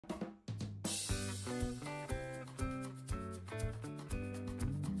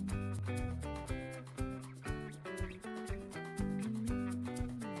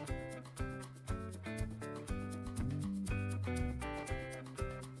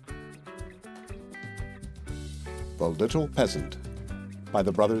The Little Peasant by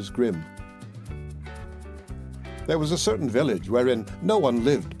the Brothers Grimm. There was a certain village wherein no one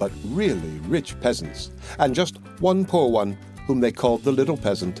lived but really rich peasants, and just one poor one whom they called the Little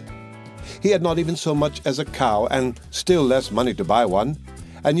Peasant. He had not even so much as a cow, and still less money to buy one,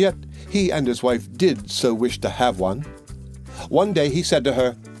 and yet he and his wife did so wish to have one. One day he said to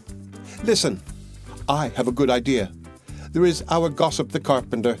her, "Listen, I have a good idea. There is our gossip the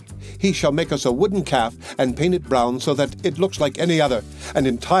carpenter. He shall make us a wooden calf and paint it brown so that it looks like any other, and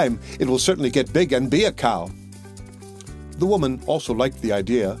in time it will certainly get big and be a cow." The woman also liked the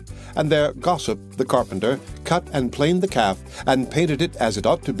idea, and their gossip, the carpenter, cut and planed the calf, and painted it as it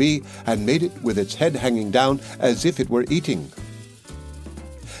ought to be, and made it with its head hanging down as if it were eating.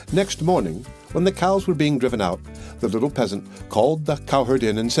 Next morning, when the cows were being driven out, the little peasant called the cowherd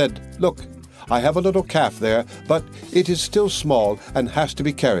in and said, "Look, I have a little calf there, but it is still small and has to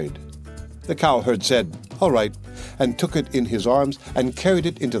be carried." The cowherd said, "All right," and took it in his arms and carried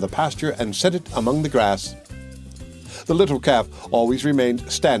it into the pasture and set it among the grass. The little calf always remained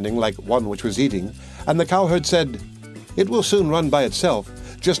standing like one which was eating, and the cowherd said, "It will soon run by itself.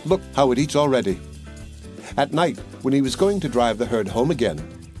 Just look how it eats already." At night, when he was going to drive the herd home again,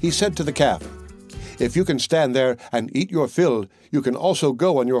 he said to the calf, "If you can stand there and eat your fill, you can also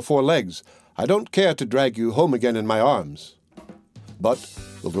go on your 4 legs. I don't care to drag you home again in my arms." But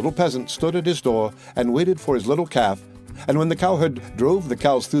the little peasant stood at his door and waited for his little calf, and when the cowherd drove the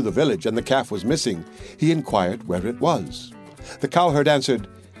cows through the village and the calf was missing, he inquired where it was. The cowherd answered,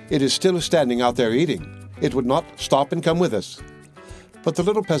 "It is still standing out there eating. It would not stop and come with us." But the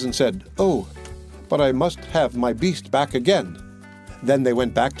little peasant said, "Oh, but I must have my beast back again." Then they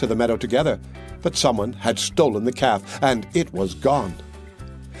went back to the meadow together, but someone had stolen the calf, and it was gone.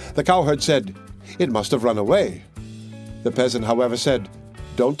 The cowherd said, "It must have run away." The peasant, however, said,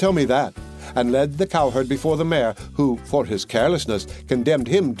 "Don't tell me that," and led the cowherd before the mayor, who, for his carelessness, condemned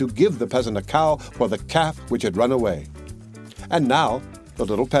him to give the peasant a cow for the calf which had run away. And now the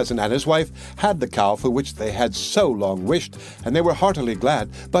little peasant and his wife had the cow for which they had so long wished, and they were heartily glad,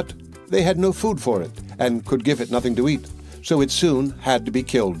 but they had no food for it, and could give it nothing to eat, so it soon had to be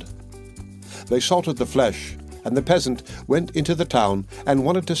killed. They salted the flesh, and the peasant went into the town and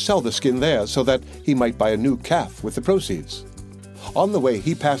wanted to sell the skin there so that he might buy a new calf with the proceeds. On the way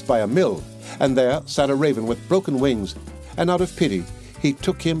he passed by a mill, and there sat a raven with broken wings, and out of pity he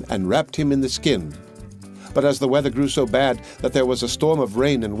took him and wrapped him in the skin. But as the weather grew so bad that there was a storm of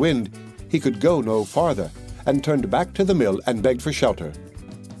rain and wind, he could go no farther, and turned back to the mill and begged for shelter.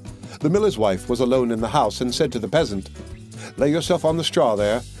 The miller's wife was alone in the house and said to the peasant, "Lay yourself on the straw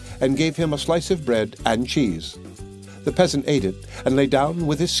there," and gave him a slice of bread and cheese. The peasant ate it and lay down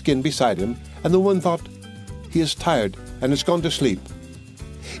with his skin beside him, and the woman thought, "He is tired and has gone to sleep."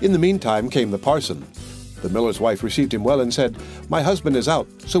 In the meantime came the parson. The miller's wife received him well and said, "My husband is out,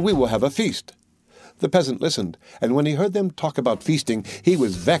 so we will have a feast." The peasant listened, and when he heard them talk about feasting, he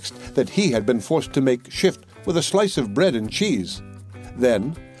was vexed that he had been forced to make shift with a slice of bread and cheese.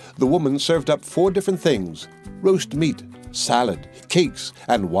 Then the woman served up 4 different things: roast meat, salad, cakes,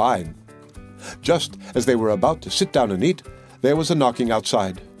 and wine. Just as they were about to sit down and eat, there was a knocking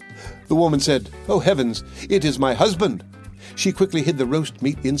outside. The woman said, "Oh heavens, it is my husband!" She quickly hid the roast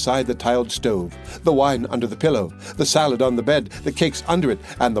meat inside the tiled stove, the wine under the pillow, the salad on the bed, the cakes under it,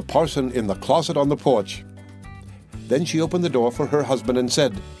 and the parson in the closet on the porch. Then she opened the door for her husband and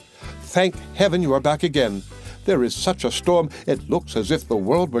said, "Thank heaven you are back again. There is such a storm, it looks as if the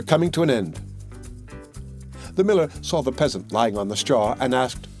world were coming to an end." The miller saw the peasant lying on the straw and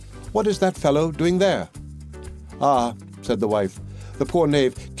asked, "What is that fellow doing there?" "Ah," said the wife, "the poor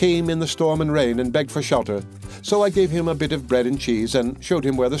knave came in the storm and rain and begged for shelter, so I gave him a bit of bread and cheese and showed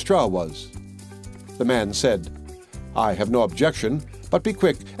him where the straw was." The man said, "I have no objection, but be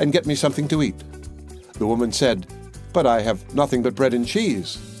quick and get me something to eat." The woman said, "But I have nothing but bread and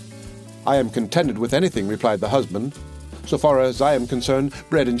cheese." "I am contented with anything," replied the husband. "So far as I am concerned,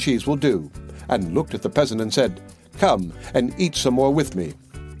 bread and cheese will do," and looked at the peasant and said, "Come and eat some more with me."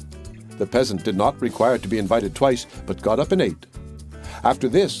 The peasant did not require to be invited twice, but got up and ate. After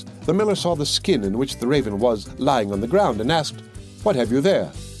this, the miller saw the skin in which the raven was lying on the ground, and asked, "What have you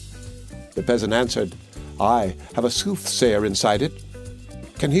there?" The peasant answered, "I have a soothsayer inside it."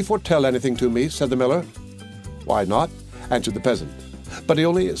 "Can he foretell anything to me?" said the miller. "Why not?" answered the peasant. "But he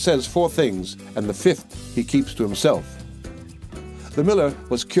only says 4 things, and the 5th he keeps to himself." The miller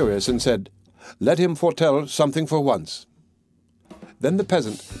was curious and said, "Let him foretell something for once." Then the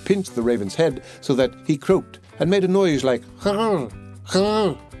peasant pinched the raven's head so that he croaked and made a noise like "Hrrr,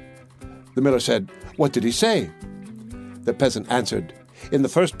 hrrr." The miller said, "What did he say?" The peasant answered, In the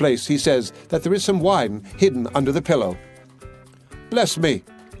first place, he says that there is some wine hidden under the pillow." "Bless me!"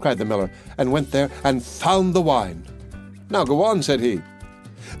 cried the miller, and went there and found the wine. "Now go on," said he.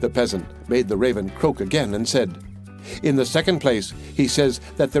 The peasant made the raven croak again and said, "In the second place, he says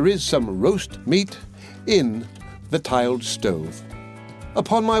that there is some roast meat in the tiled stove."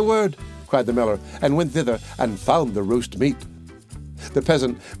 "Upon my word!" cried the miller, and went thither and found the roast meat. The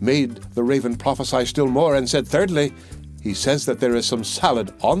peasant made the raven prophesy still more and said, "Thirdly, he says that there is some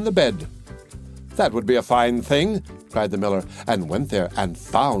salad on the bed." "That would be a fine thing," cried the miller, and went there and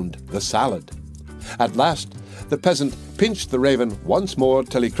found the salad. At last, the peasant pinched the raven once more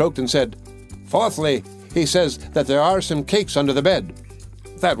till he croaked and said, "Fourthly, he says that there are some cakes under the bed."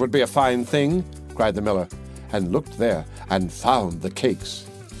 "That would be a fine thing," cried the miller, and looked there and found the cakes.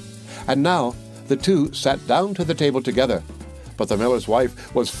 And now the two sat down to the table together. But the miller's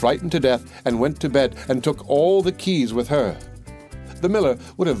wife was frightened to death and went to bed and took all the keys with her. The miller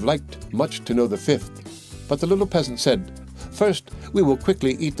would have liked much to know the fifth, but the little peasant said, "First we will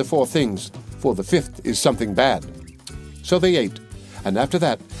quickly eat the four things, for the fifth is something bad." So they ate, and after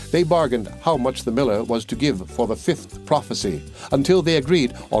that they bargained how much the miller was to give for the fifth prophecy, until they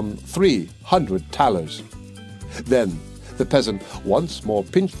agreed on 300 thalers. Then the peasant once more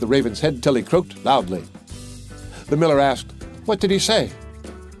pinched the raven's head till he croaked loudly. The miller asked, "What did he say?"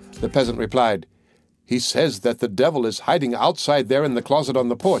 The peasant replied, "He says that the devil is hiding outside there in the closet on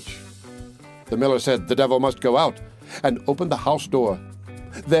the porch." The miller said the devil must go out, and opened the house door.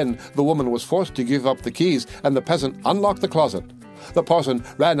 Then the woman was forced to give up the keys, and the peasant unlocked the closet. The parson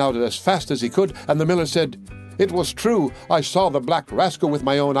ran out as fast as he could, and the miller said, "It was true, I saw the black rascal with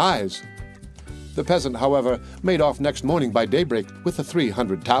my own eyes." The peasant, however, made off next morning by daybreak with the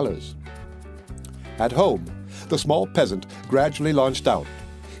 300 thalers. At home, the small peasant gradually launched out.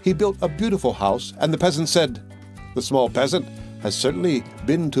 He built a beautiful house, and the peasant said, "The small peasant has certainly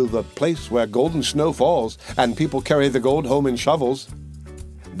been to the place where golden snow falls, and people carry the gold home in shovels."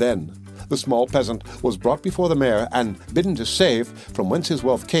 Then the small peasant was brought before the mayor and bidden to say from whence his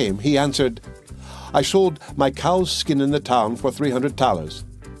wealth came. He answered, "I sold my cow's skin in the town for 300 thalers."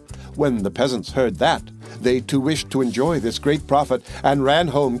 When the peasants heard that, they too wished to enjoy this great profit, and ran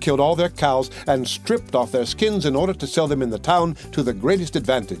home, killed all their cows, and stripped off their skins in order to sell them in the town to the greatest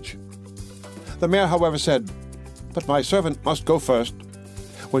advantage. The mayor, however, said, "But my servant must go first."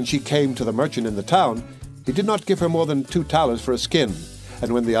 When she came to the merchant in the town, he did not give her more than 2 thalers for a skin,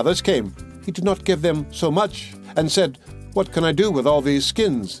 and when the others came, he did not give them so much, and said, "What can I do with all these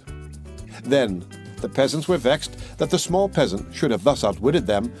skins?" Then the peasants were vexed that the small peasant should have thus outwitted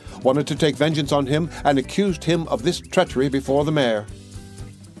them, wanted to take vengeance on him, and accused him of this treachery before the mayor.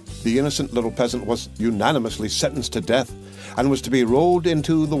 The innocent little peasant was unanimously sentenced to death, and was to be rolled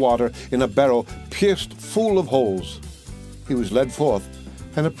into the water in a barrel pierced full of holes. He was led forth,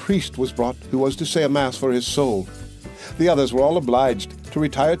 and a priest was brought who was to say a mass for his soul. The others were all obliged to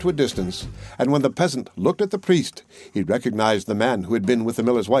retire to a distance, and when the peasant looked at the priest, he recognized the man who had been with the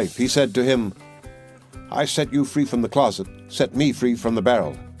miller's wife. He said to him, "I set you free from the closet, set me free from the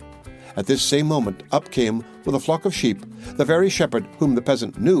barrel." At this same moment up came, with a flock of sheep, the very shepherd whom the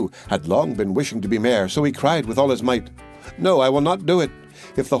peasant knew had long been wishing to be mayor, so he cried with all his might, "No, I will not do it.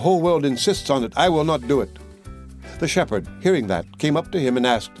 If the whole world insists on it, I will not do it." The shepherd, hearing that, came up to him and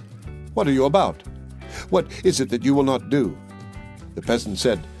asked, "What are you about? What is it that you will not do?" The peasant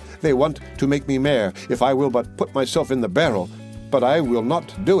said, "They want to make me mayor if I will but put myself in the barrel, but I will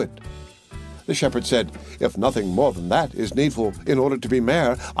not do it." The shepherd said, "If nothing more than that is needful in order to be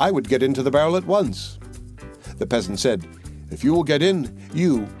mayor, I would get into the barrel at once." The peasant said, "If you will get in,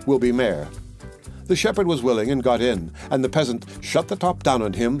 you will be mayor." The shepherd was willing and got in, and the peasant shut the top down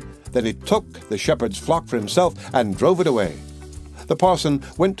on him. Then he took the shepherd's flock for himself and drove it away. The parson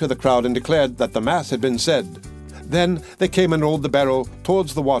went to the crowd and declared that the mass had been said. Then they came and rolled the barrel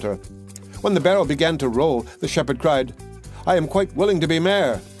towards the water. When the barrel began to roll, the shepherd cried, "I am quite willing to be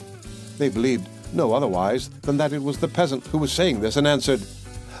mayor." They believed no otherwise than that it was the peasant who was saying this, and answered,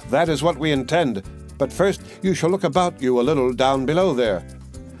 "That is what we intend, but first you shall look about you a little down below there."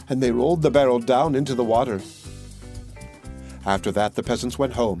 And they rolled the barrel down into the water. After that the peasants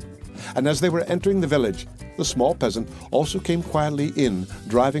went home, and as they were entering the village, the small peasant also came quietly in,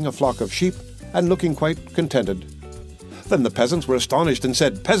 driving a flock of sheep, and looking quite contented. Then the peasants were astonished and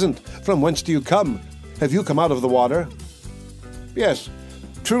said, "Peasant, from whence do you come? Have you come out of the water?" "Yes,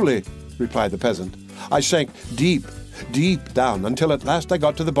 truly," replied the peasant. "I sank deep, deep down, until at last I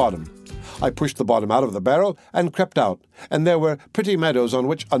got to the bottom. I pushed the bottom out of the barrel and crept out, and there were pretty meadows on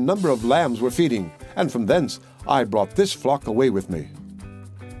which a number of lambs were feeding, and from thence I brought this flock away with me."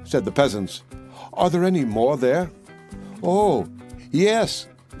 Said the peasants, "Are there any more there?" "Oh, "Yes,"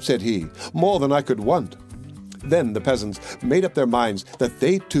 said he, "more than I could want." Then the peasants made up their minds that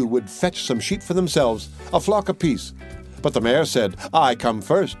they too would fetch some sheep for themselves, a flock apiece. But the mayor said, "I come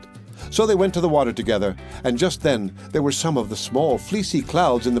first." So they went to the water together, and just then there were some of the small fleecy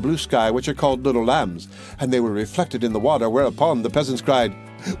clouds in the blue sky which are called little lambs, and they were reflected in the water, whereupon the peasants cried,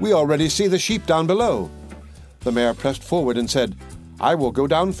 "We already see the sheep down below." The mayor pressed forward and said, "I will go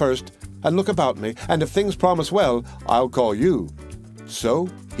down first and look about me, and if things promise well, I'll call you." So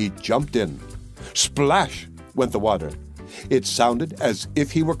he jumped in. Splash went the water. It sounded as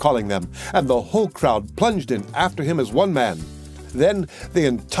if he were calling them, and the whole crowd plunged in after him as one man. Then the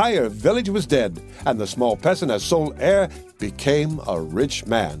entire village was dead, and the small peasant, as sole heir, became a rich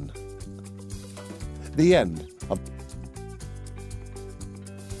man. The end of